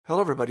Hello,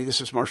 everybody. This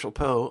is Marshall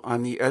Poe.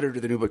 I'm the editor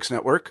of the New Books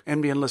Network.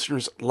 NBN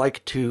listeners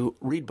like to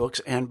read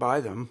books and buy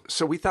them.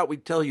 So we thought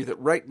we'd tell you that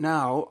right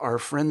now, our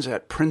friends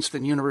at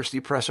Princeton University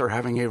Press are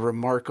having a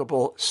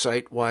remarkable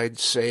site-wide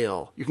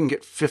sale. You can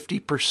get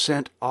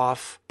 50%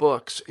 off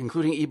books,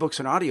 including ebooks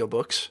and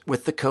audiobooks,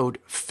 with the code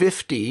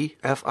 50,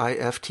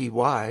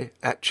 F-I-F-T-Y,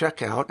 at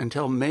checkout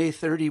until May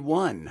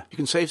 31. You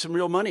can save some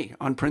real money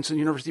on Princeton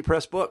University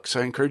Press books.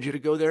 I encourage you to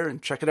go there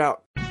and check it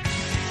out.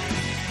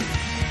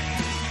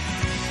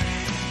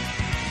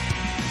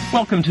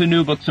 Welcome to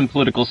New Books in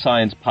Political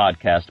Science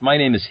podcast. My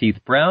name is Heath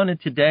Brown,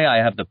 and today I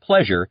have the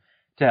pleasure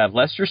to have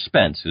Lester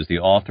Spence, who's the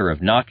author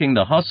of Knocking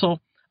the Hustle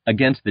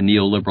Against the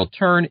Neoliberal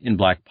Turn in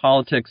Black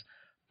Politics,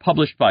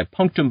 published by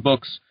Punctum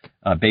Books,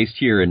 based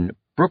here in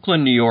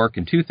Brooklyn, New York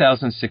in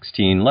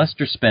 2016.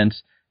 Lester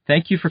Spence,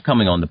 thank you for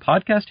coming on the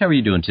podcast. How are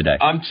you doing today?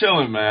 I'm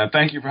chilling, man.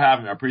 Thank you for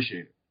having me. I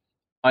appreciate it.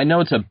 I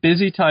know it's a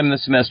busy time in the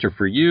semester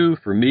for you,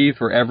 for me,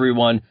 for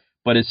everyone.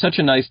 But it's such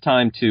a nice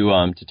time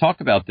to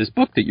talk about this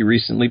book that you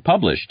recently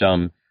published.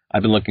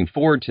 I've been looking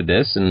forward to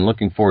this and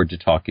looking forward to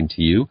talking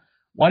to you.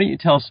 Why don't you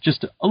tell us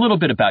just a little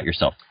bit about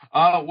yourself?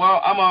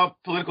 Well, I'm a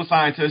political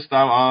scientist.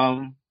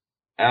 And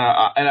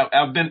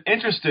I've been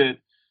interested,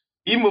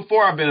 even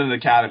before I've been in the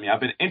academy, I've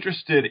been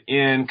interested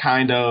in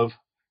kind of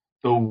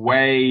the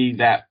way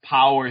that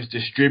power is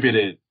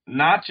distributed,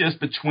 not just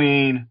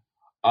between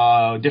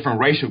different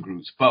racial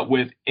groups, but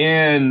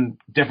within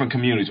different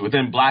communities,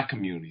 within Black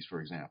communities,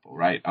 for example,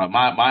 right?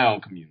 My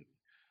own community.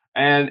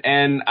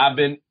 And I've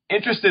been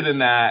interested in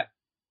that,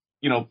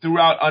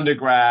 throughout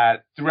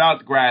undergrad,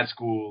 throughout grad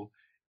school.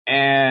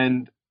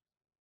 And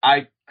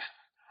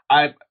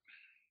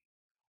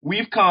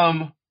we've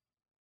come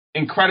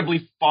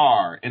incredibly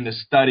far in the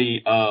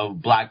study of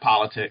Black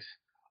politics.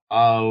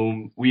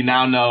 We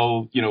now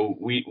know,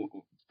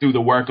 through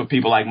the work of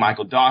people like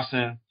Michael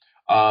Dawson,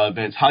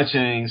 Vince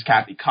Hutchings,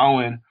 Kathy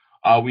Cohen.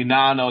 We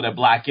now know that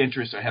Black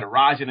interests are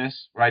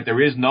heterogeneous, right? There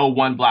is no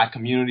one Black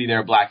community. There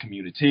are Black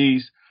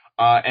communities.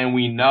 And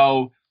we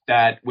know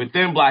that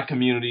within Black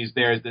communities,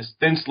 there's this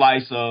thin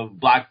slice of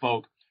Black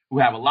folk who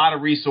have a lot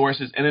of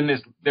resources. And then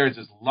there's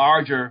this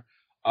larger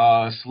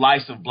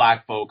slice of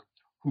Black folk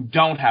who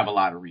don't have a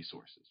lot of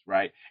resources,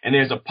 right? And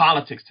there's a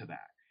politics to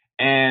that.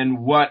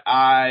 And what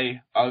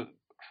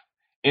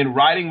in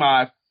writing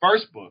my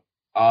first book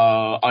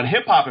on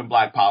hip hop and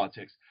Black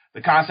politics, the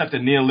concept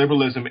of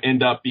neoliberalism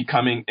ended up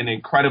becoming an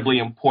incredibly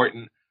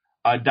important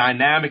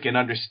dynamic in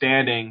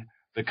understanding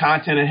the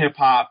content of hip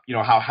hop,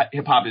 how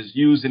hip hop is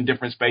used in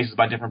different spaces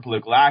by different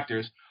political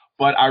actors.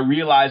 But I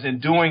realized in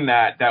doing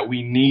that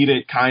we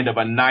needed kind of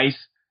a nice,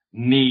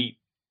 neat,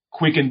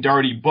 quick and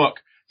dirty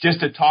book just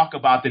to talk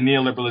about the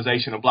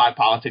neoliberalization of Black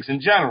politics in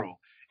general.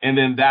 And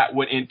then that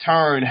would in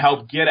turn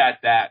help get at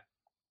that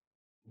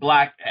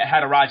Black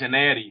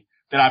heterogeneity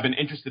that I've been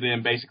interested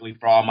in basically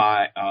for all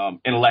my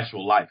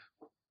intellectual life.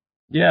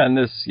 Yeah, and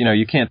this,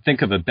 you can't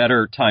think of a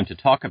better time to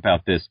talk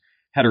about this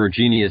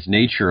heterogeneous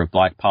nature of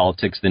Black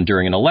politics than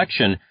during an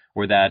election,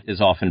 where that is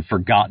often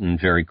forgotten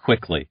very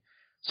quickly.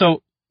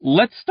 So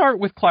let's start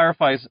with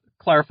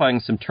clarifying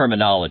some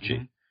terminology.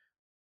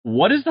 Mm-hmm.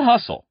 What is the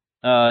hustle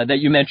that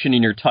you mentioned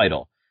in your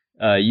title?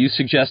 You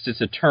suggest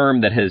it's a term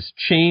that has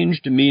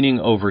changed meaning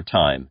over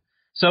time.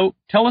 So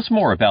tell us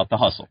more about the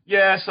hustle.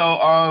 Yeah,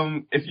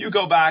 so if you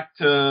go back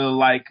to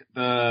like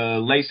the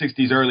late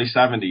 60s, early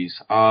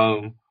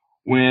 70s,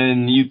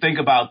 when you think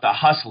about the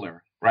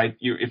hustler, right?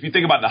 If you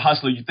think about the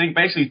hustler, you think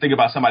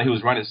about somebody who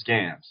was running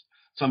scams,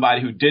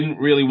 somebody who didn't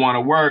really want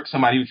to work,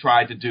 somebody who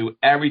tried to do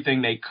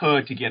everything they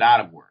could to get out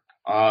of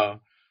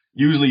work,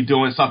 usually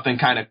doing something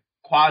kind of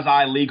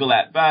quasi-legal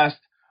at best,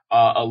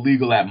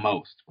 illegal at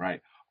most,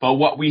 right? But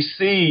what we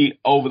see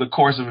over the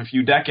course of a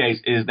few decades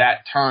is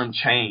that term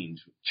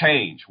change,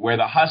 where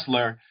the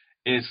hustler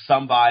is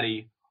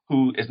somebody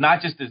who is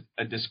not just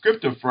a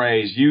descriptive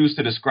phrase used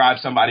to describe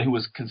somebody who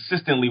is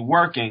consistently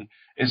working,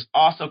 is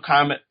also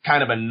kind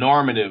of a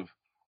normative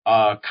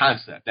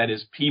concept. That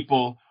is,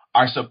 people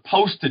are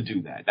supposed to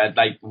do that. That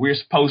like we're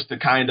supposed to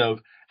kind of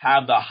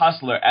have the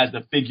hustler as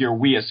the figure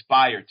we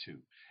aspire to.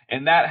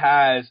 And that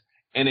has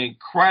an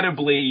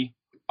incredibly,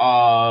 there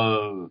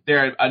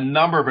are a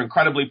number of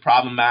incredibly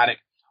problematic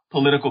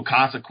political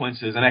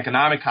consequences and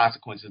economic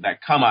consequences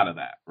that come out of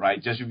that, right?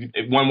 Just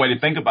one way to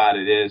think about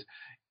it is,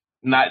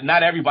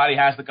 not everybody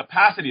has the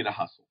capacity to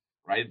hustle,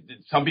 right?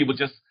 Some people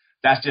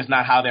that's just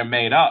not how they're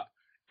made up.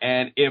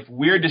 And if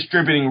we're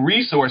distributing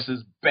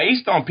resources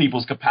based on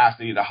people's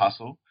capacity to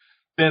hustle,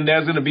 then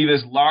there's going to be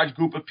this large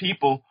group of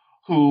people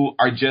who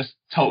are just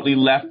totally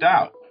left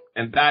out.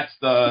 And that's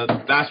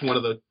one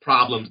of the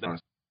problems there.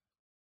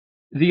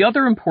 The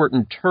other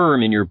important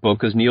term in your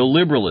book is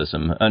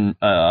neoliberalism,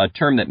 a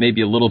term that may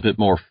be a little bit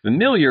more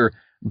familiar,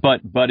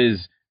 but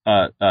is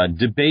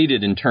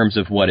debated in terms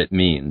of what it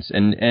means.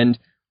 And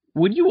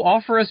would you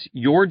offer us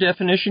your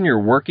definition, your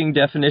working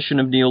definition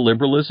of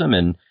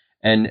neoliberalism,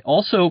 and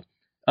also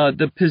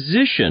the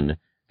position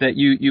that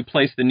you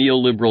place the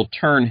neoliberal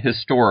turn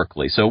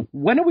historically? So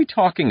when are we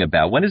talking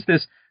about? When does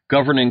this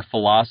governing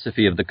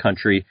philosophy of the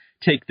country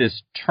take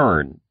this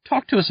turn?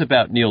 talk to us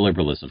about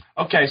neoliberalism.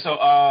 Okay,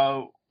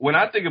 so when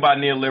I think about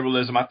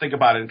neoliberalism, I think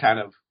about it in kind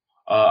of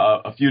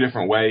a few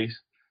different ways.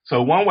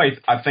 So one way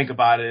I think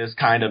about it is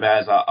kind of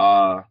as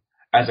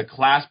a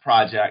class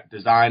project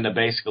designed to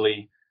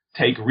basically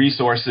take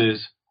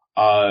resources,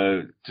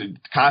 to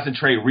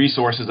concentrate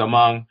resources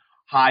among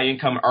high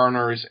income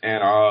earners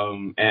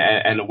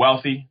and the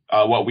wealthy,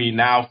 what we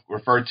now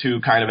refer to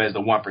kind of as the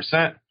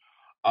 1%.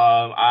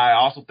 I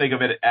also think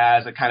of it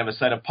as a kind of a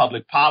set of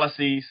public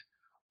policies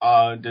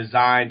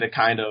designed to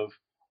kind of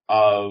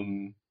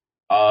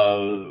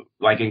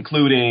like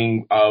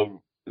including a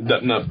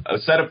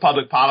set of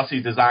public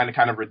policies designed to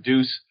kind of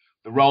reduce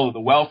the role of the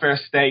welfare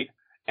state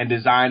and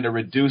designed to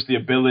reduce the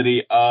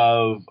ability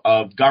of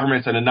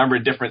governments at a number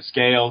of different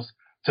scales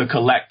to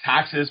collect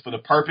taxes for the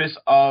purpose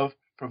of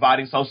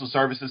providing social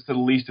services to the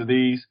least of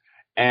these,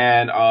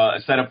 and a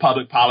set of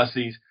public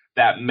policies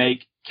that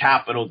make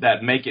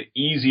it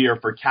easier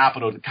for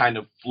capital to kind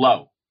of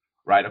flow,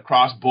 right,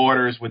 across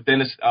borders,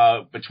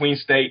 between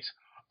states,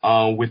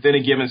 within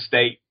a given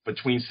state,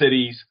 between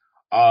cities.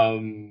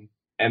 And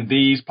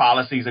these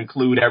policies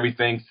include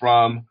everything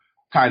from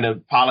kind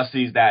of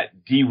policies that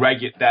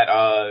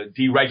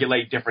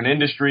deregulate different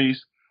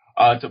industries,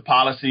 to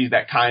policies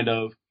that kind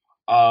of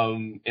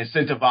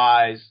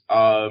incentivize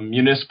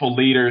municipal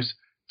leaders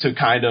to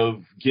kind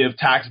of give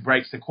tax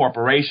breaks to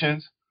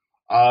corporations.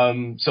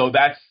 So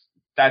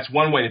that's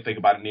one way to think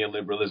about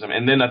neoliberalism.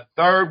 And then a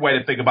third way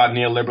to think about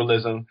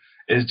neoliberalism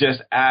is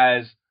just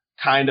as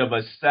kind of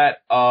a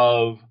set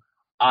of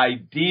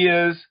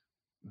ideas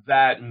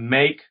that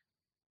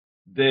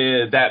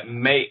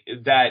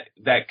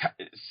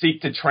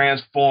seek to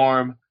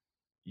transform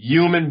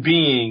human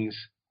beings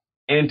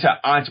into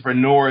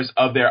entrepreneurs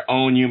of their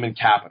own human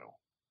capital,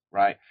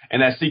 right?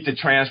 And that seek to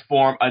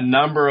transform a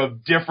number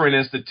of different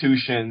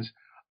institutions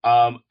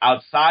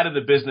outside of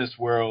the business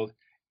world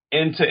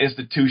into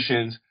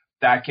institutions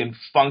that can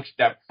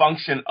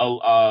function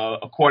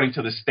according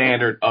to the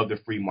standard of the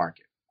free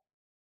market.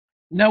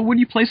 Now, when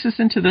you place this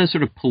into the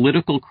sort of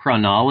political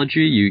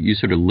chronology, you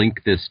sort of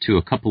link this to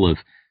a couple of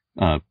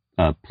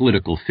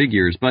political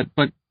figures, but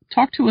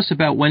talk to us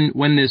about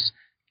when this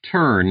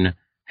turn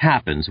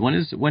happens.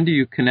 When do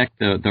you connect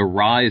the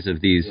rise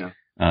of these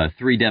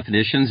three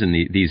definitions and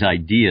these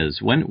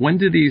ideas? When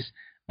do we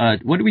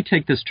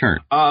take this turn?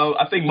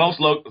 I think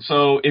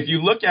so if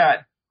you look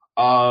at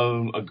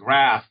a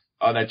graph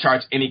that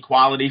charts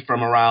inequality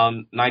from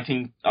around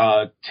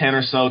 1910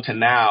 or so to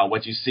now,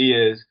 what you see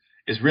is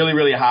really,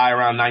 really high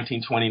around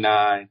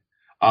 1929.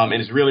 And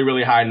it's really,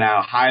 really high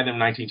now, higher than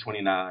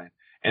 1929.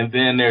 And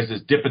then there's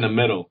this dip in the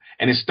middle,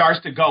 and it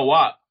starts to go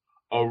up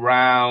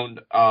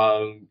around,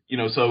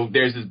 so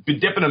there's this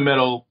dip in the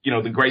middle,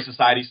 the Great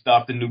Society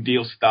stuff, the New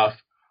Deal stuff,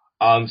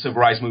 Civil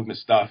Rights Movement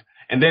stuff.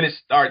 And then it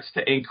starts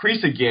to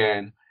increase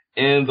again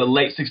in the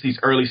late 60s,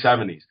 early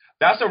 70s.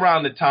 That's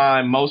around the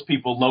time most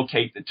people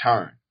locate the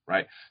turn,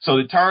 right? So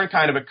the turn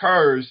kind of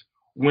occurs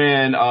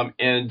when,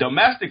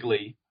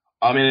 domestically,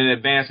 in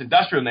advanced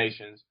industrial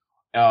nations,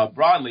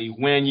 broadly,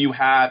 when you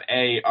have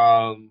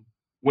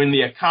when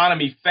the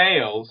economy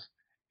fails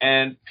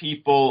and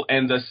people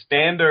and the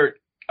standard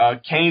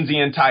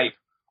Keynesian type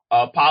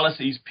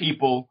policies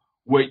people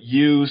would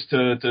use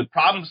to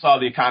problem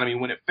solve the economy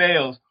when it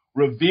fails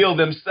reveal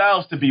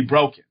themselves to be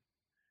broken.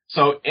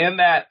 So in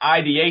that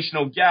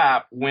ideational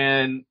gap,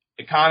 when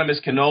economists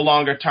can no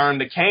longer turn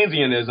to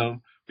Keynesianism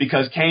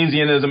because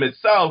Keynesianism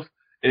itself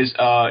is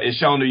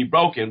shown to be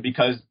broken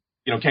because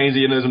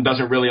Keynesianism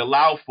doesn't really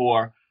allow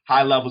for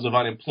high levels of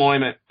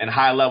unemployment and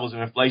high levels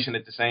of inflation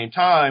at the same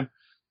time.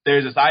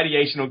 There's this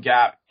ideational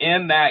gap.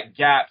 In that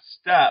gap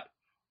steps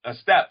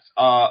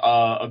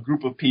a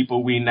group of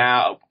people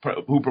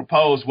who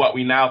propose what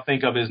we now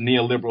think of as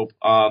neoliberal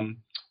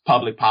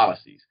public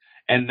policies.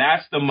 And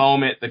that's the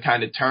moment the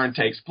kind of turn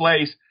takes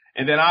place.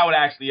 And then I would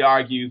actually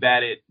argue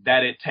that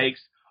it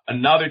takes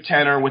another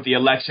tenor with the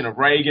election of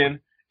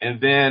Reagan, and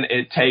then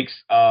it takes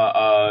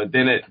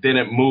then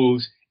it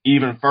moves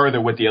even further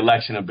with the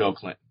election of Bill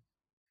Clinton.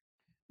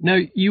 Now,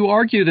 you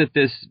argue that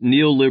this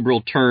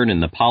neoliberal turn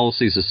and the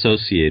policies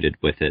associated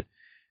with it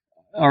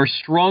are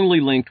strongly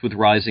linked with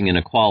rising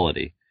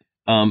inequality,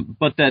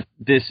 but that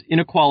this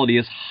inequality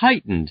is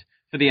heightened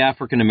for the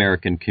African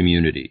American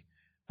community.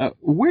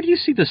 Where do you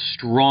see the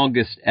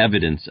strongest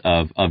evidence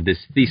of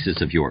this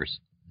thesis of yours?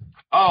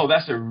 Oh,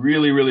 that's a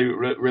really, really,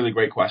 really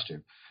great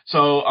question.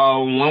 So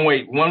one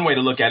way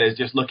to look at it is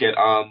just look at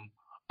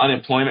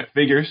unemployment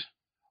figures,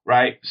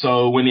 right?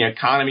 So when the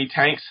economy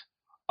tanks,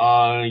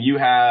 you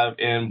have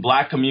in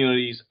Black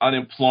communities,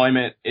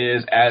 unemployment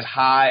is as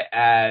high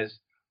as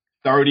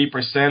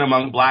 30%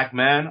 among Black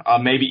men,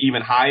 maybe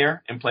even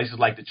higher in places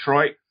like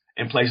Detroit,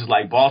 in places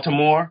like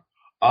Baltimore.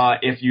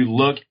 If you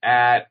look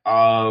at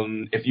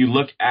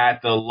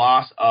the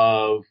loss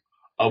of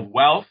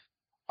wealth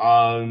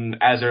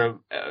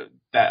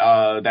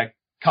that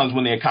comes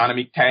when the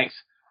economy tanks,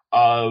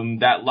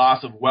 that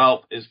loss of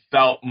wealth is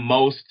felt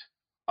most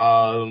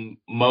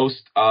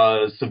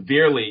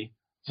severely,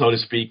 so to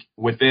speak,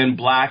 within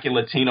Black and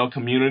Latino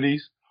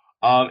communities.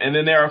 And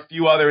then there are a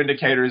few other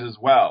indicators as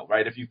well,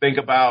 right? If you think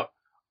about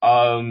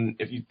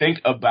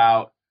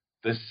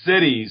the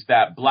cities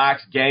that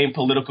blacks gained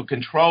political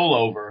control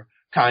over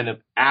kind of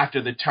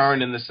after the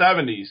turn in the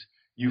 70s,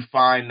 you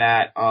find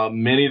that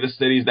many of the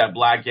cities that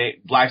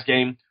blacks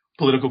gained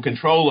political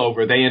control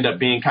over, they end up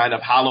being kind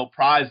of hollow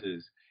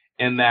prizes,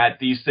 in that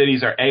these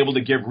cities are able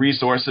to give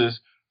resources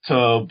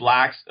to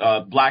black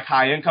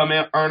high income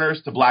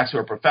earners, to blacks who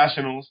are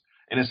professionals,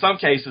 and in some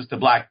cases to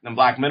black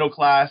middle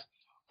class,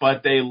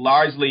 but they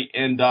largely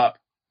end up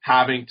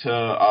having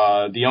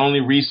to the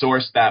only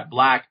resource that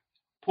black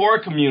poor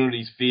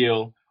communities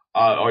feel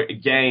or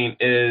gain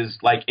is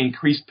like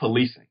increased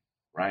policing,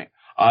 right?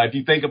 If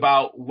you think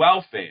about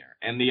welfare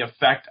and the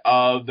effect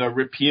of the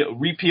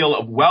repeal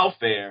of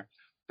welfare,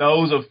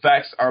 those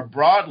effects are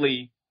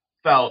broadly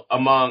felt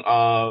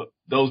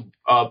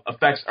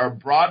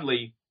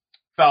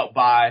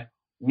by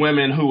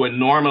women who would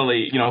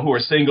normally, who are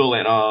single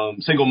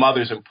and single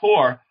mothers and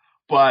poor,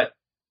 but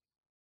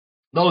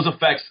those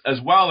effects as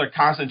well are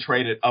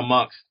concentrated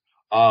amongst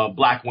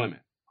black women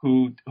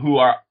who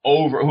are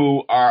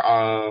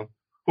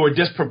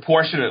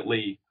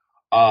disproportionately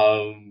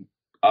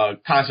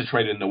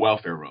concentrated in the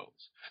welfare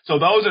rolls. So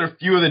those are a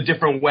few of the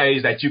different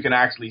ways that you can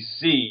actually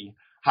see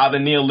how the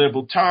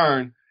neoliberal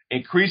turn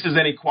increases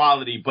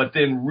inequality, but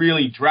then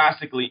really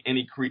drastically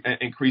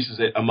increases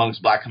it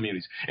amongst black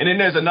communities. And then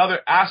there's another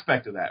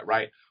aspect of that,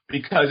 right?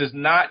 Because it's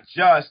not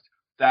just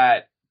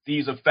that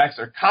these effects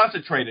are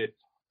concentrated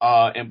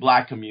in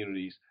black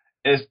communities,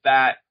 it's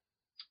that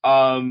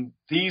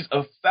these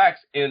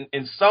effects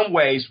in some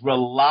ways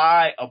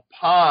rely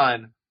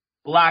upon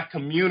black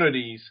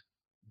communities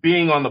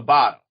being on the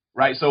bottom,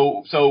 right?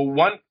 So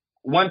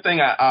one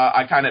thing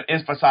I kind of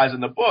emphasize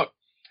in the book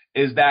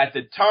is that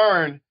the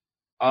turn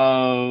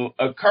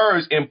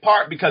occurs in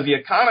part because the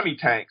economy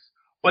tanks,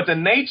 but the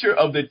nature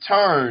of the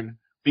turn,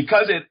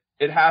 because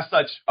it has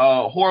such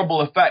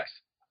horrible effects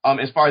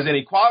as far as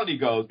inequality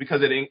goes,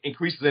 because it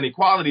increases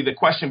inequality, the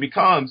question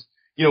becomes,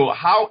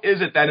 how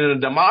is it that in a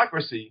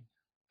democracy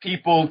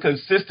people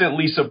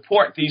consistently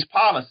support these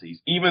policies,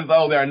 even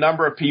though there are a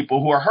number of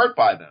people who are hurt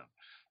by them?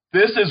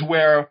 This is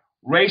where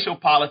racial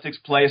politics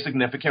play a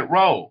significant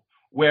role,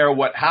 where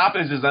what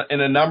happens is that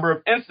in a number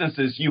of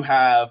instances you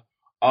have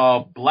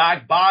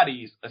black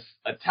bodies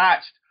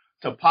attached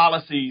to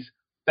policies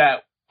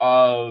that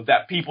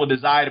people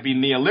desire to be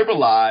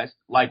neoliberalized,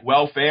 like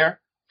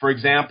welfare, for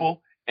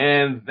example,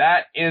 and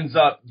that ends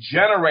up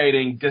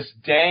generating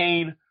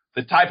disdain,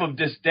 the type of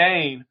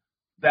disdain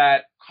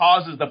that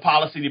causes the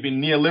policy to be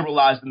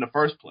neoliberalized in the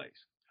first place,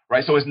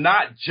 right? So it's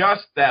not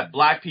just that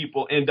black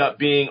people end up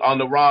being on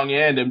the wrong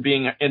end and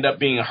end up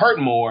being hurt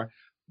more.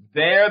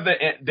 They're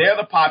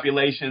the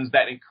populations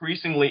that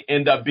increasingly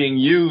end up being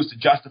used to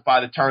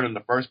justify the turn in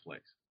the first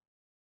place.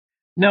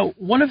 Now,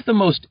 one of the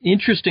most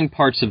interesting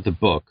parts of the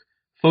book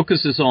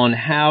focuses on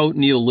how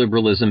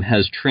neoliberalism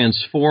has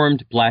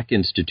transformed black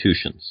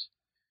institutions.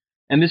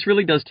 And this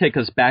really does take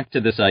us back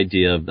to this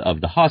idea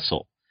of the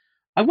hustle.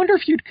 I wonder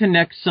if you'd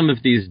connect some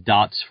of these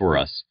dots for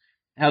us,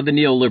 how the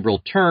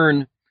neoliberal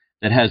turn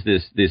that has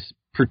this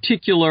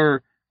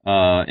particular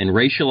and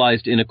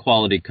racialized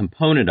inequality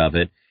component of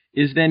it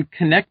is then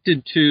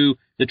connected to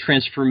the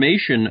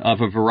transformation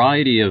of a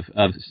variety of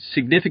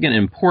significant,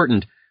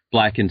 important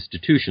black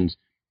institutions.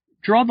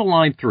 Draw the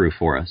line through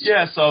for us.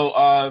 Yeah,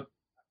 so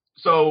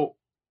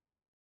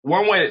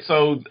one way,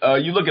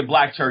 you look at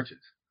black churches,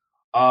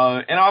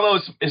 and although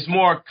it's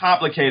more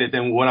complicated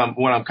than what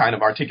I'm kind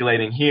of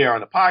articulating here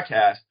on the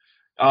podcast,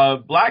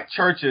 black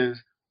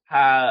churches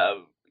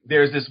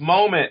there's this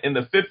moment in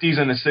the 50s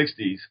and the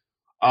 60s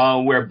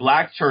where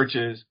black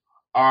churches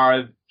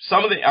are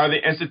the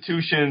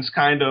institutions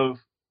kind of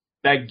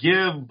that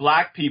give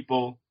black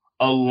people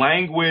a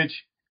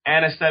language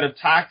and a set of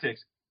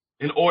tactics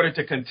in order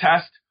to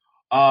contest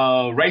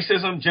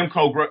racism, Jim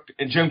Crow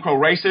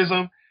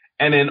racism,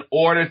 and in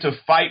order to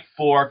fight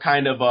for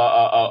kind of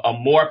a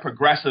more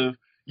progressive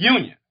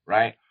union,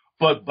 right?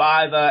 But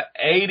by the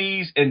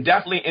 80s and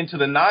definitely into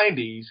the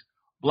 90s,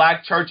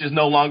 black churches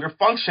no longer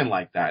function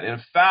like that. In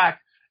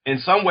fact, in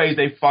some ways,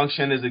 they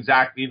function as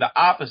exactly the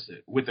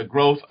opposite, with the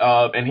growth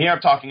of, and here I'm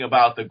talking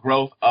about the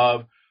growth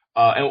of,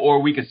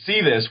 or we could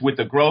see this with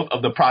the growth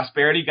of the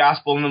prosperity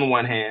gospel on the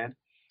one hand,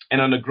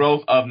 and on the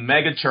growth of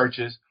mega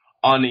churches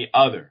on the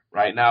other,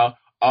 right? Now,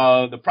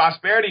 the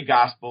prosperity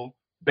gospel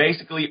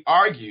basically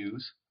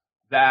argues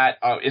that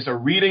it's a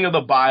reading of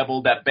the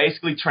Bible that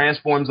basically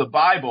transforms the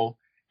Bible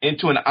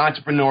into an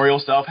entrepreneurial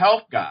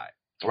self-help guide,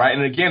 right?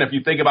 And again, if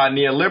you think about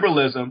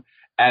neoliberalism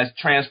as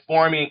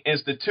transforming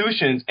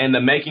institutions and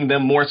then making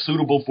them more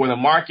suitable for the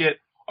market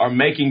or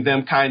making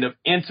them kind of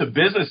into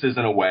businesses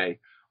in a way,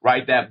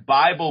 right? That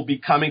Bible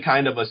becoming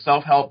kind of a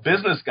self-help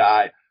business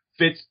guide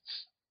fits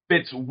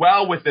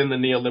well within the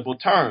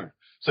neoliberal turn.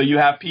 So you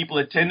have people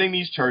attending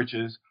these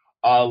churches,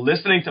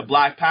 listening to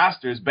black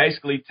pastors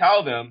basically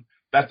tell them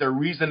that the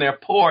reason they're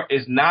poor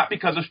is not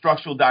because of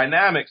structural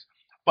dynamics,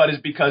 but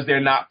it's because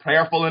they're not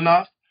prayerful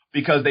enough,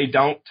 because they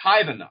don't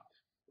tithe enough,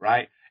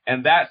 right?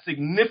 And that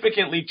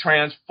significantly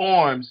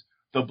transforms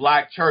the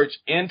black church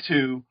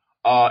into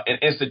an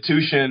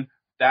institution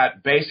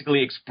that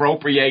basically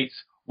expropriates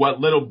what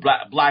little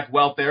black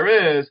wealth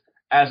there is,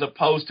 as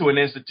opposed to an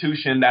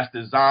institution that's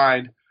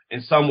designed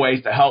in some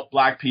ways to help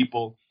black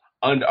people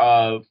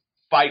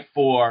fight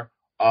for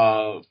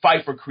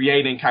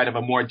creating kind of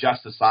a more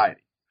just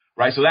society,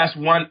 right? So that's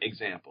one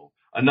example.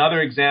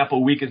 Another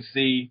example we can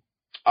see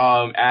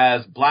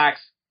as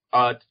blacks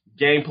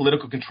gain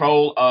political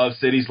control of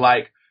cities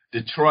like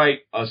Detroit,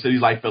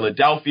 cities like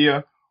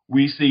Philadelphia,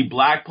 we see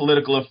black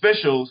political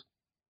officials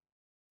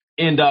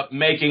end up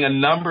making a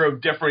number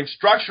of different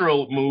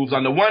structural moves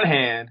on the one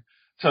hand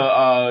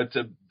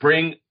to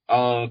bring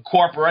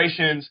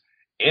corporations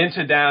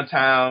into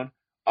downtown,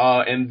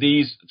 and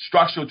these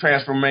structural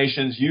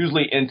transformations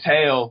usually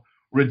entail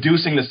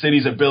reducing the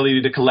city's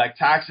ability to collect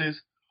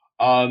taxes.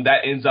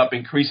 That ends up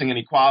increasing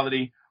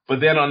inequality. But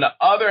then on the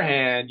other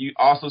hand, you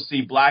also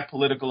see black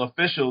political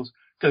officials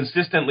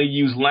consistently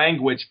use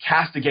language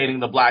castigating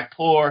the black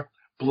poor,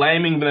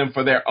 blaming them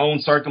for their own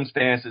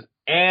circumstances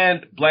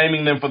and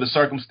blaming them for the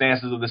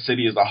circumstances of the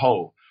city as a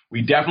whole.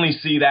 We definitely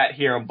see that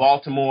here in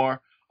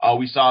Baltimore.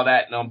 We saw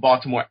that in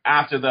Baltimore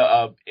after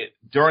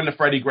during the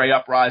Freddie Gray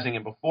uprising,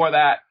 and before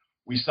that,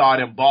 we saw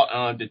it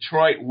in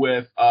Detroit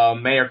with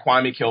Mayor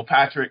Kwame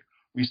Kilpatrick.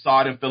 We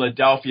saw it in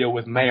Philadelphia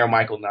with Mayor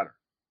Michael Nutter.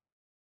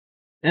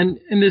 And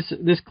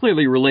this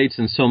clearly relates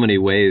in so many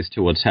ways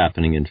to what's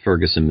happening in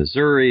Ferguson,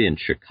 Missouri, and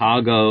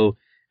Chicago,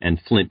 and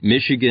Flint,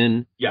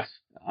 Michigan. Yes.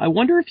 I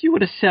wonder if you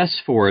would assess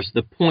for us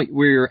the point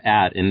we're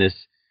at in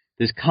this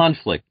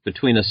conflict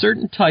between a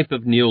certain type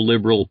of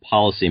neoliberal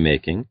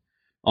policymaking,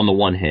 on the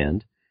one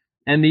hand,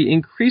 and the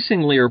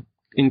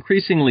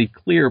increasingly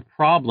clear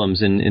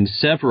problems in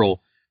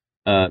several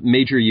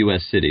major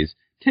U.S. cities.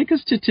 Take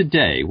us to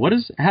today.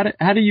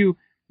 How do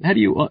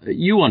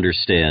you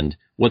understand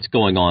what's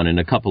going on in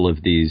a couple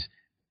of these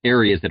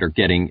areas that are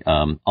getting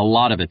a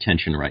lot of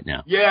attention right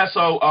now? Yeah.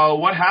 So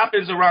what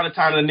happens around the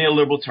time of the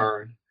neoliberal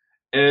turn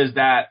is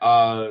that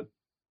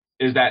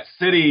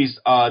cities,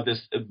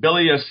 this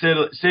ability of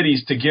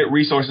cities to get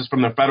resources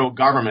from the federal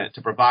government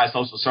to provide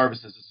social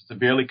services is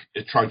severely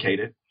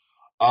truncated,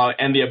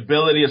 and the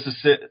ability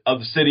of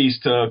the cities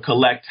to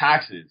collect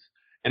taxes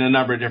in a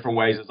number of different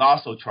ways is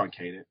also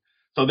truncated.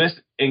 So this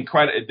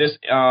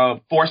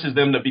forces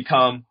them to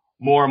become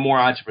more and more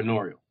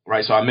entrepreneurial,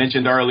 right? So I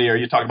mentioned earlier,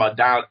 you talk about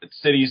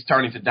cities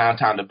turning to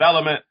downtown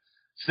development,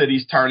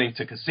 cities turning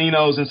to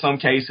casinos in some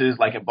cases,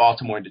 like in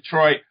Baltimore and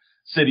Detroit,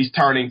 cities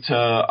turning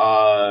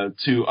to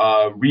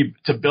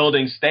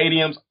building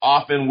stadiums,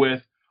 often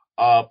with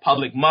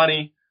public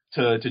money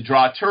to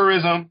draw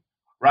tourism,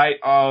 right?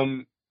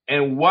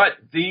 And what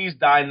these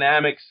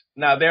dynamics,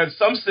 now there's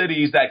some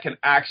cities that can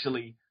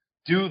actually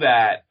do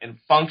that and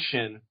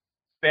function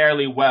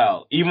fairly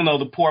well, even though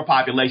the poor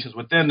populations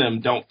within them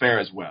don't fare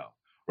as well,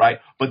 right?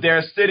 But there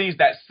are cities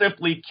that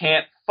simply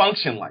can't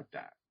function like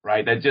that,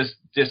 right? That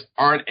just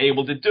aren't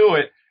able to do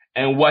it.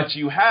 And what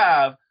you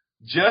have,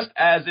 just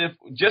as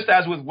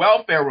with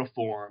welfare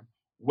reform,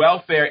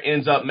 welfare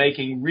ends up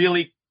making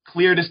really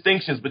clear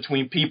distinctions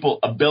between people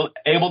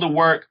able to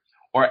work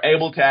or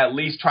able to at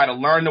least try to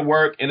learn to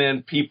work, and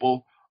then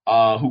people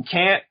who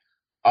can't.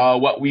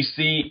 What we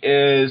see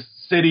is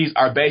cities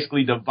are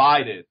basically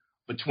divided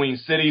between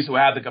cities who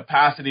have the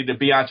capacity to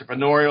be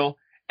entrepreneurial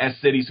and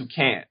cities who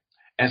can't.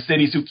 And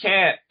cities who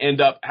can't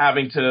end up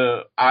having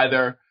to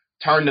either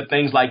turn to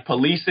things like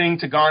policing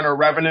to garner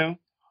revenue,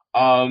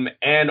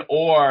 and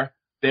or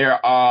they're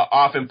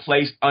often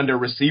placed under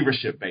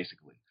receivership,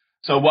 basically.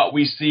 So what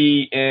we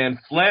see in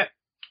Flint,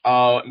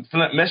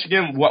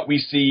 Michigan, what we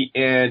see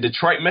in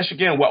Detroit,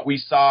 Michigan, what we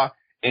saw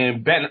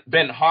in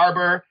Benton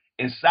Harbor,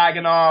 in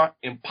Saginaw,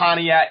 in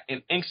Pontiac,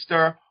 in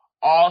Inkster,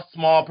 all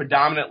small,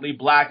 predominantly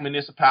black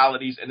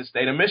municipalities in the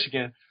state of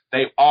Michigan,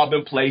 they've all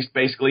been placed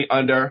basically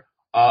under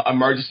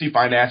emergency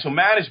financial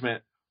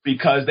management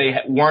because they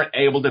weren't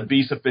able to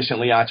be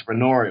sufficiently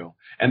entrepreneurial.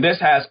 And this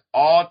has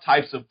all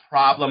types of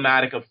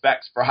problematic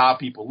effects for how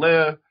people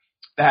live.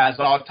 It has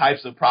all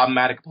types of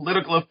problematic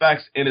political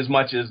effects, in as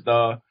much as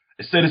the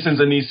citizens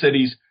in these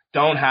cities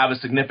don't have a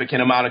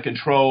significant amount of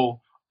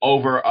control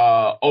over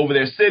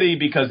their city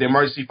because the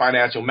emergency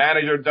financial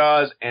manager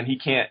does, and he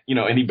can't,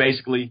 and he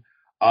basically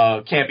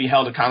can't be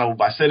held accountable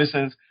by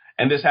citizens.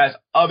 And this has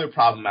other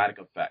problematic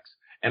effects.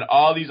 And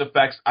all these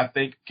effects, I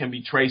think, can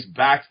be traced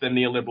back to the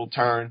neoliberal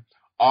turn.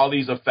 All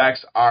these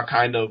effects are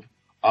kind of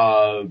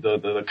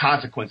the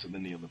consequence of the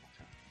neoliberal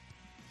turn.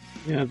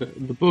 Yeah,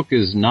 the book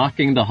is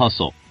Knocking the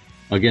Hustle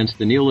Against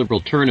the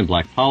Neoliberal Turn in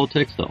Black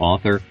Politics. The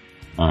author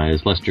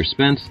is Lester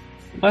Spence.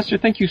 Lester,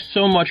 thank you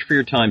so much for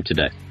your time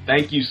today.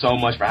 Thank you so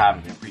much for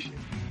having me. I appreciate it.